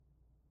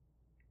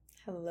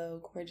Hello,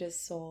 gorgeous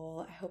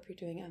soul. I hope you're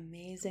doing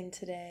amazing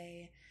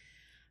today.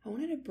 I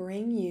wanted to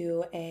bring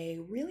you a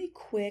really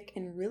quick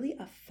and really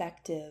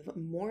effective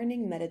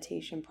morning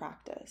meditation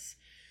practice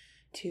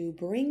to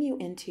bring you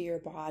into your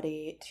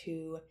body,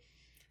 to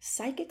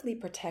psychically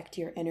protect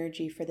your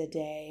energy for the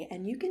day.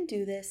 And you can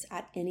do this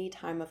at any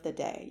time of the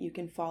day. You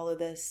can follow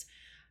this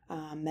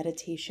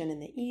meditation in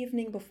the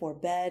evening before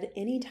bed,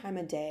 any time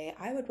of day.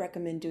 I would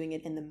recommend doing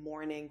it in the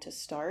morning to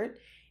start,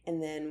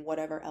 and then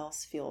whatever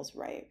else feels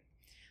right.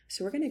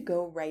 So we're going to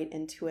go right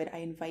into it. I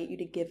invite you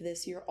to give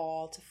this your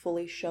all, to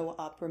fully show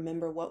up.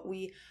 Remember, what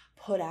we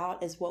put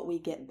out is what we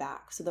get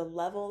back. So the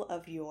level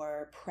of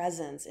your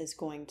presence is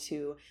going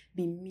to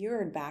be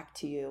mirrored back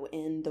to you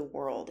in the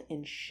world,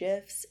 in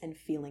shifts and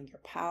feeling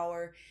your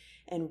power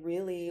and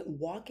really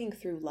walking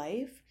through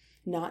life,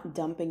 not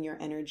dumping your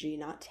energy,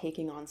 not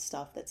taking on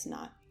stuff that's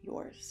not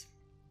yours.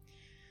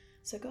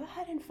 So go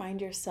ahead and find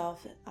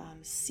yourself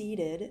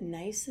seated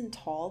nice and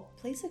tall.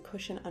 Place a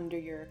cushion under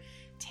your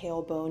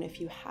tailbone if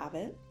you have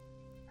it.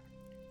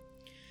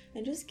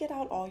 And just get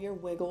out all your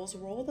wiggles.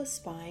 Roll the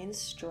spine,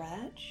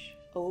 stretch,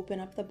 open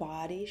up the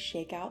body,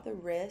 shake out the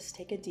wrists,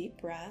 take a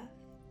deep breath.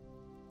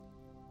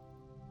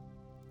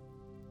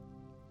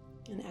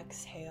 And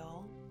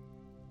exhale.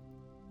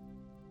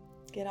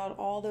 Get out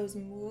all those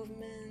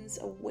movements,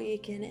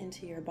 awaken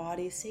into your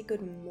body. Say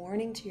good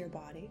morning to your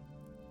body.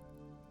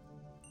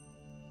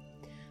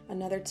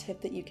 Another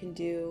tip that you can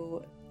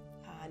do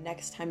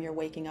next time you're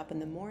waking up in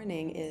the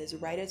morning is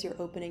right as you're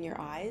opening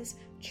your eyes,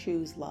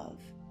 choose love.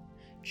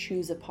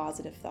 Choose a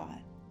positive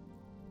thought.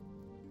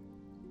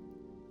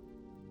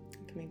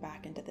 Coming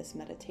back into this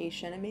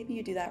meditation, and maybe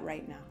you do that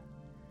right now.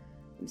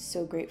 I'm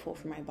so grateful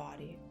for my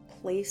body.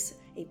 Place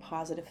a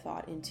positive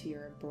thought into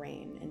your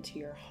brain, into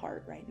your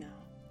heart right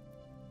now.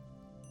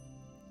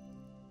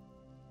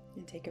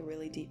 And take a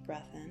really deep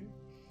breath in.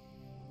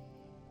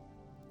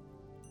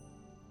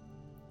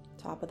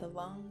 Top of the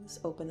lungs,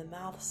 open the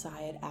mouth,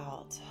 sigh it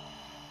out.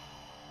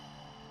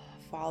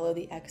 Follow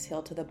the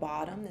exhale to the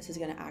bottom. This is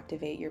going to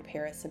activate your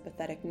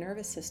parasympathetic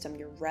nervous system,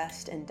 your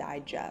rest and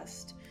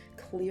digest,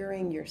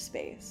 clearing your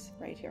space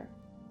right here.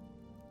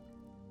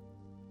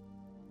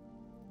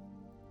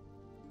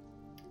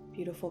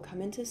 Beautiful.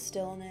 Come into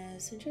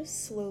stillness and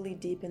just slowly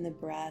deepen the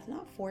breath,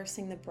 not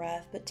forcing the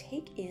breath, but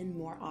take in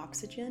more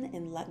oxygen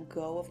and let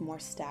go of more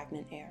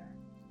stagnant air.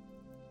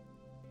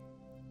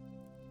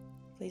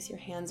 Place your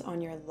hands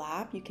on your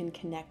lap. You can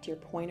connect your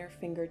pointer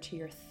finger to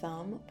your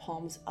thumb,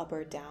 palms up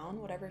or down,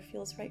 whatever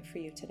feels right for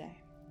you today.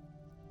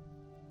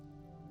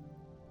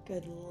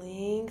 Good.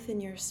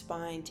 Lengthen your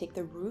spine. Take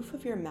the roof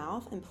of your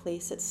mouth and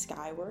place it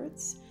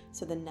skywards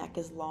so the neck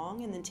is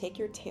long, and then take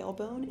your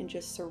tailbone and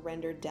just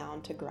surrender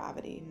down to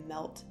gravity.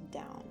 Melt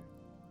down.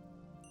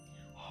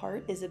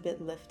 Heart is a bit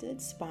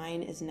lifted.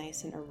 Spine is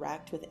nice and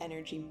erect with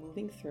energy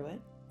moving through it.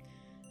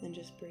 Then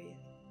just breathe.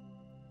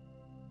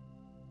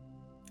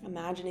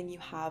 Imagining you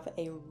have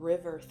a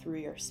river through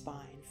your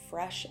spine,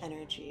 fresh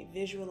energy,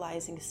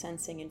 visualizing,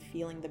 sensing, and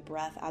feeling the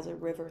breath as a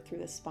river through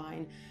the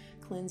spine,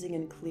 cleansing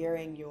and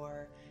clearing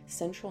your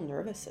central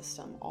nervous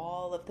system,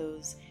 all of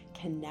those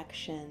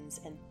connections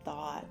and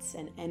thoughts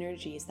and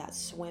energies that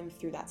swim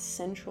through that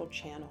central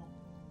channel.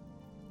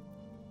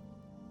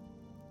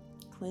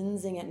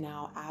 Cleansing it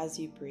now as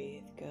you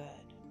breathe. Good.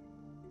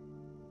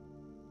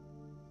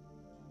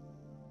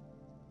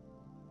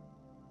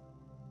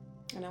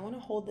 And I want to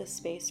hold this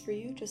space for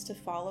you just to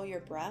follow your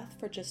breath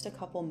for just a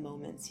couple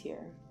moments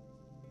here.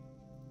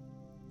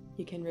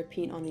 You can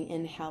repeat on the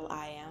inhale,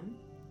 I am.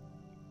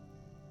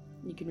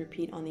 You can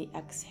repeat on the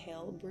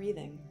exhale,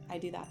 breathing. I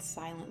do that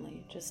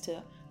silently just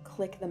to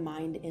click the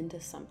mind into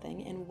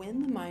something. And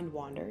when the mind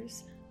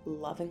wanders,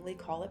 lovingly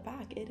call it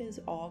back. It is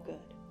all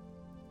good.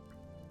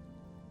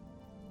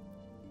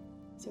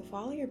 So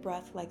follow your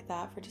breath like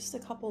that for just a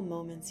couple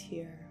moments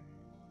here.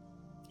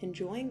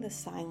 Enjoying the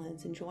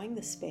silence, enjoying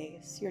the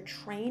space. You're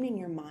training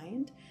your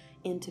mind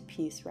into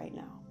peace right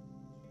now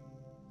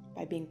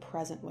by being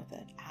present with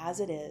it as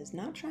it is,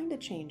 not trying to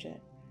change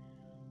it.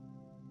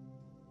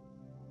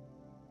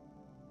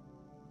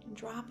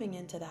 Dropping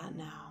into that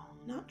now,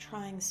 not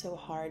trying so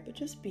hard, but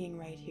just being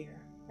right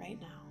here, right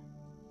now.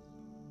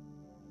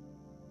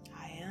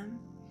 I am.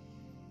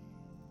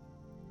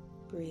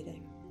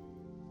 Breathing.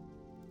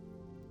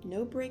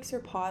 No breaks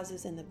or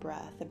pauses in the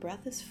breath. The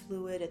breath is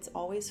fluid, it's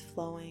always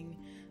flowing,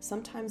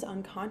 sometimes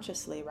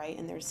unconsciously, right?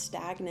 And there's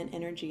stagnant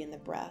energy in the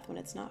breath. When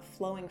it's not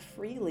flowing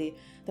freely,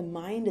 the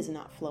mind is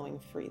not flowing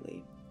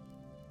freely.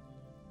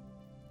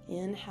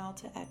 Inhale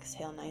to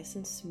exhale, nice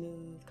and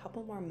smooth.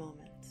 Couple more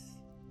moments.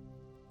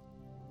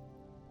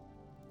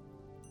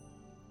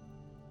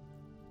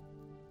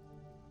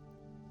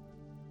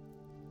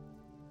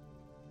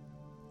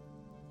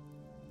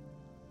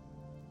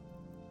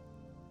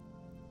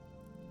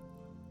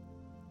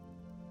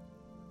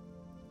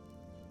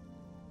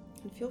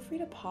 And feel free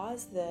to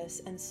pause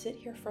this and sit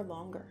here for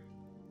longer.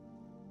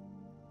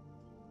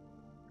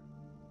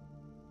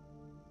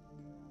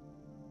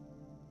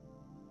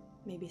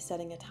 Maybe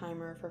setting a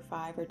timer for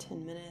 5 or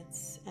 10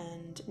 minutes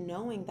and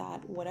knowing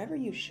that whatever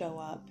you show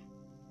up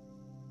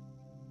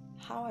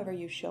However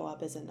you show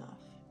up is enough.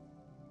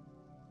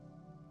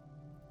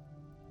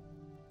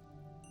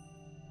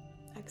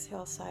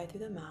 Exhale, sigh through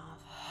the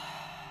mouth.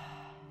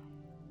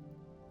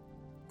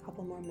 A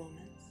couple more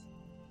moments.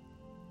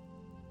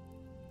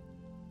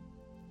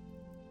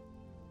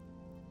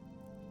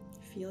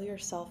 Feel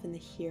yourself in the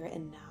here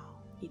and now.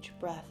 Each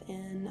breath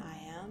in, I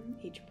am.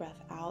 Each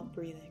breath out,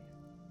 breathing.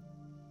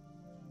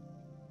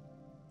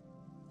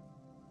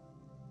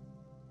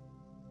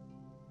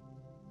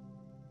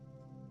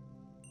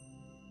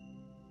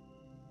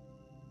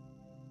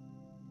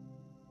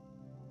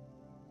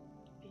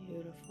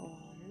 Beautiful.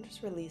 And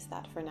just release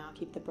that for now.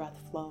 Keep the breath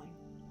flowing.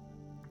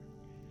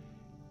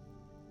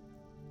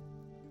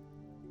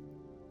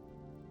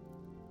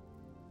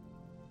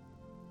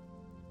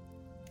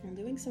 And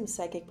doing some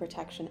psychic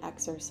protection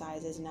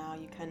exercises now.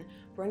 You can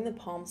bring the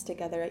palms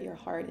together at your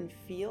heart and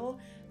feel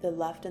the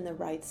left and the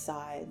right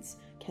sides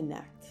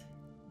connect,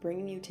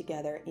 bringing you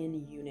together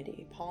in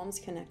unity. Palms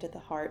connect at the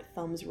heart,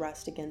 thumbs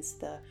rest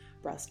against the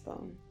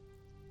breastbone.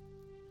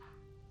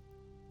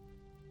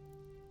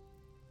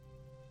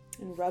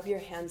 And rub your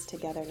hands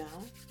together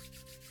now.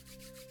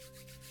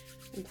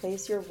 And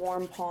place your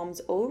warm palms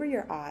over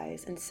your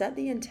eyes and set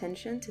the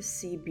intention to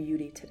see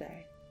beauty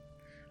today.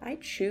 I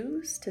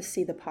choose to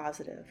see the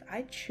positive.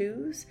 I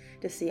choose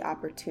to see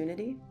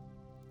opportunity,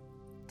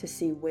 to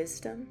see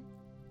wisdom,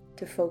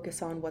 to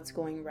focus on what's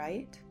going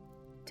right,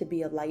 to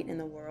be a light in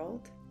the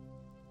world.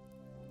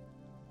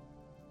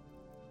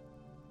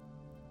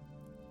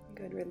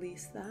 Good,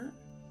 release that.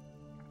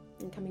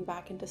 And coming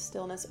back into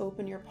stillness,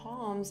 open your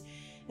palms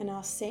and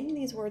now saying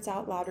these words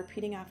out loud,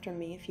 repeating after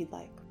me if you'd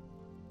like.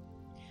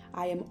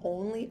 I am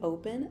only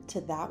open to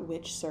that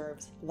which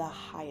serves the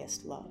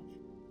highest love.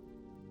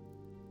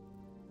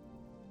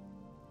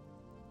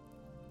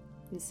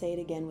 And say it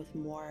again with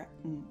more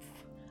oomph.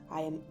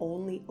 I am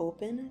only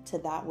open to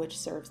that which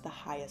serves the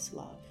highest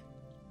love.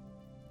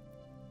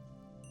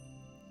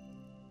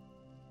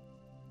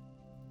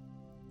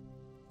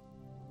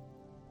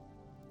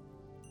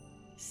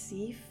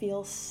 See,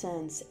 feel,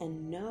 sense,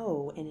 and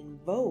know and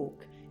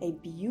invoke a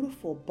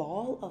beautiful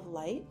ball of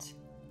light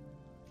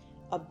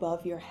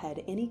above your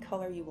head, any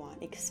color you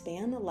want.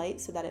 Expand the light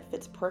so that it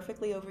fits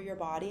perfectly over your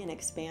body and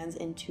expands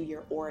into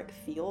your auric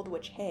field,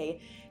 which, hey,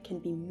 can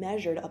be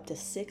measured up to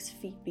 6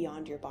 feet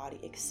beyond your body.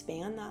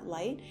 Expand that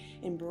light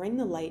and bring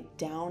the light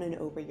down and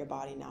over your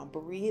body now.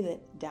 Breathe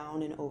it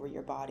down and over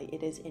your body.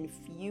 It is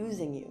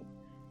infusing you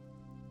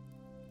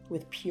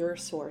with pure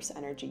source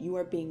energy. You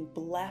are being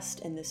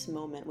blessed in this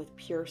moment with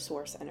pure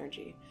source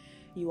energy.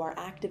 You are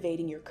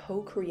activating your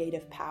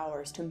co-creative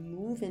powers to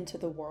move into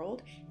the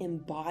world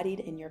embodied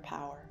in your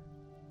power.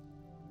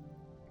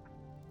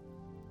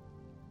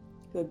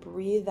 Good.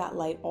 Breathe that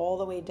light all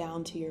the way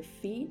down to your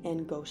feet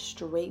and go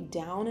straight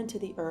down into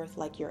the earth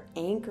like you're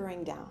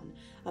anchoring down.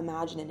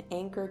 Imagine an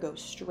anchor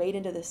goes straight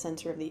into the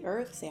center of the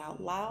earth. Say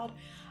out loud,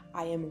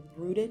 I am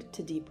rooted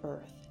to deep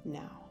earth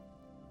now.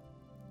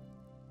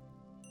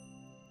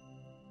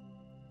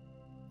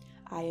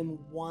 I am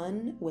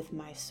one with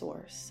my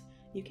source.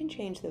 You can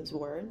change those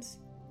words.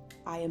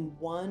 I am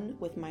one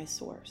with my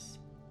source.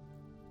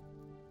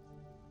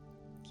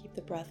 Keep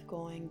the breath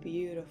going.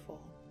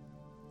 Beautiful.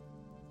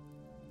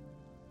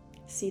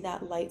 See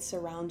that light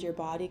surround your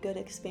body. Good.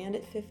 Expand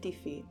it 50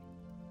 feet.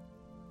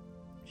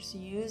 Just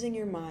using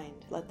your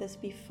mind. Let this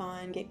be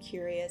fun. Get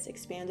curious.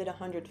 Expand it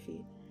 100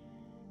 feet.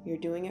 You're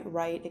doing it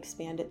right.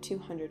 Expand it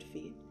 200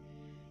 feet.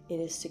 It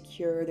is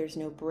secure. There's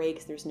no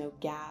breaks. There's no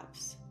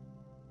gaps.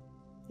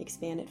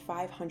 Expand it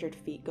 500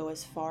 feet. Go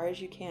as far as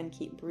you can.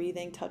 Keep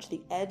breathing. Touch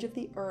the edge of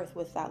the earth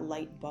with that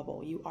light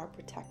bubble. You are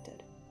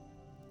protected.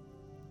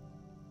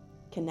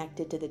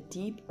 Connected to the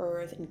deep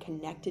earth and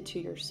connected to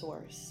your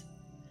source.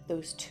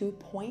 Those 2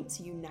 points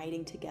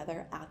uniting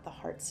together at the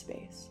heart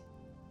space.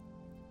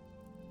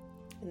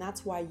 And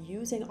that's why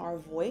using our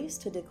voice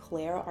to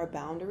declare our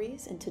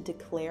boundaries and to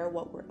declare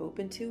what we're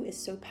open to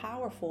is so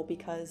powerful,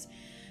 because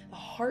the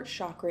heart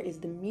chakra is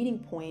the meeting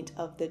point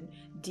of the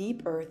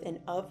deep earth and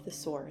of the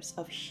source,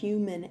 of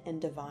human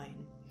and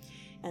divine.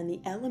 And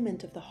the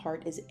element of the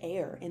heart is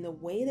air. And the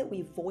way that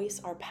we voice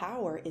our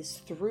power is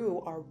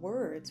through our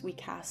words. We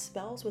cast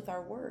spells with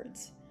our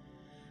words.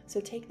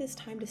 So take this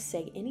time to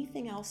say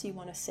anything else you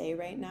want to say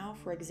right now.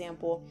 For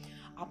example,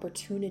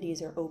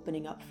 opportunities are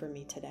opening up for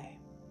me today.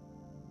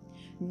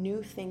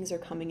 New things are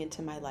coming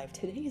into my life.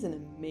 Today is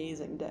an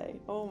amazing day.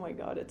 Oh my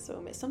God, it's so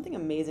amazing. Something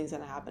amazing is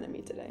going to happen to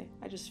me today.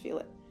 I just feel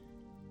it.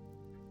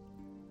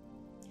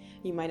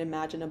 You might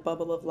imagine a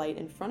bubble of light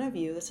in front of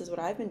you. This is what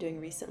I've been doing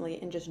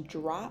recently, and just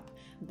drop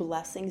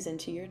blessings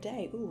into your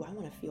day. Ooh, I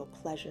want to feel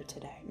pleasure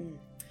today.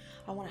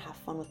 I want to have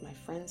fun with my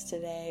friends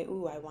today.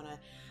 Ooh, I want to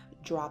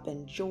drop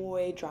in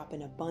joy, drop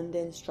in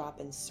abundance, drop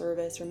in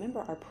service.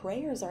 Remember, our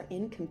prayers are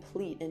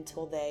incomplete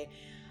until they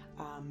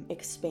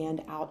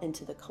expand out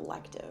into the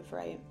collective,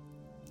 right?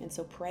 And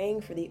so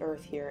praying for the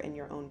earth here in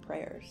your own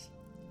prayers.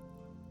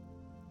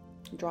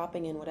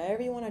 Dropping in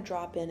whatever you want to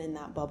drop in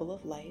that bubble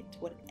of light,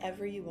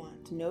 whatever you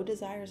want. No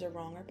desires are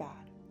wrong or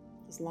bad,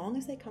 as long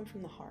as they come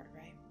from the heart,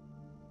 right?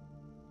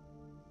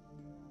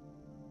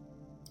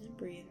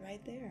 breathe right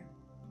there.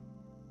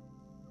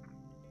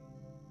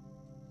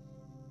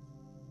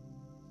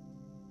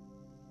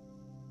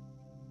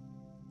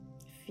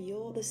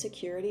 Feel the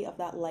security of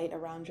that light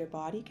around your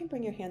body. You can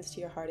bring your hands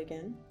to your heart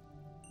again.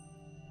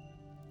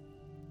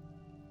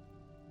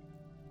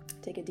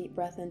 Take a deep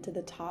breath into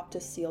the top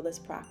to seal this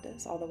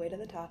practice, all the way to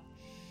the top.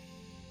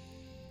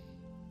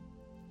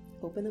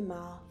 Open the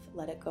mouth,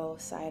 let it go,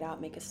 sigh it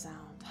out, make a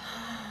sound.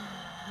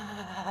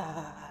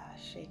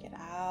 Shake it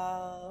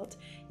out.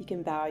 You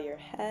can bow your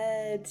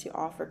head to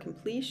offer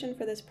completion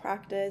for this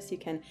practice. You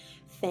can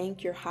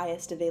thank your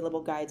highest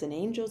available guides and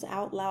angels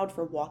out loud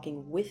for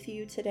walking with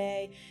you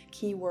today.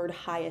 Keyword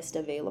highest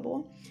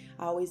available.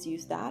 I always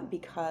use that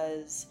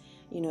because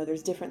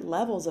there's different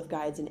levels of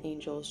guides and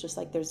angels, just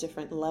like there's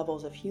different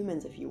levels of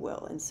humans, if you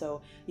will. And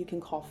so you can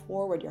call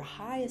forward your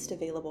highest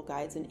available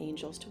guides and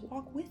angels to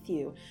walk with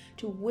you,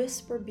 to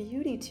whisper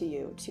beauty to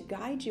you, to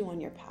guide you on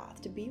your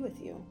path, to be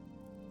with you.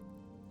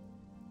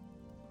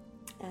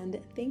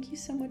 And thank you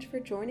so much for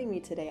joining me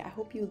today. I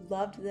hope you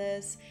loved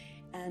this.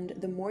 And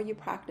the more you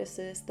practice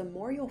this, the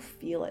more you'll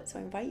feel it. So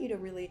I invite you to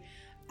really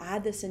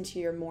add this into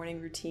your morning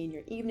routine,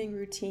 your evening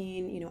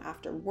routine,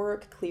 after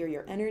work, clear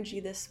your energy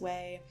this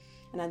way.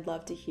 And I'd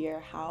love to hear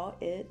how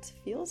it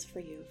feels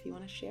for you if you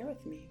want to share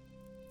with me.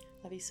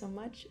 Love you so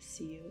much.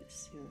 See you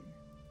soon.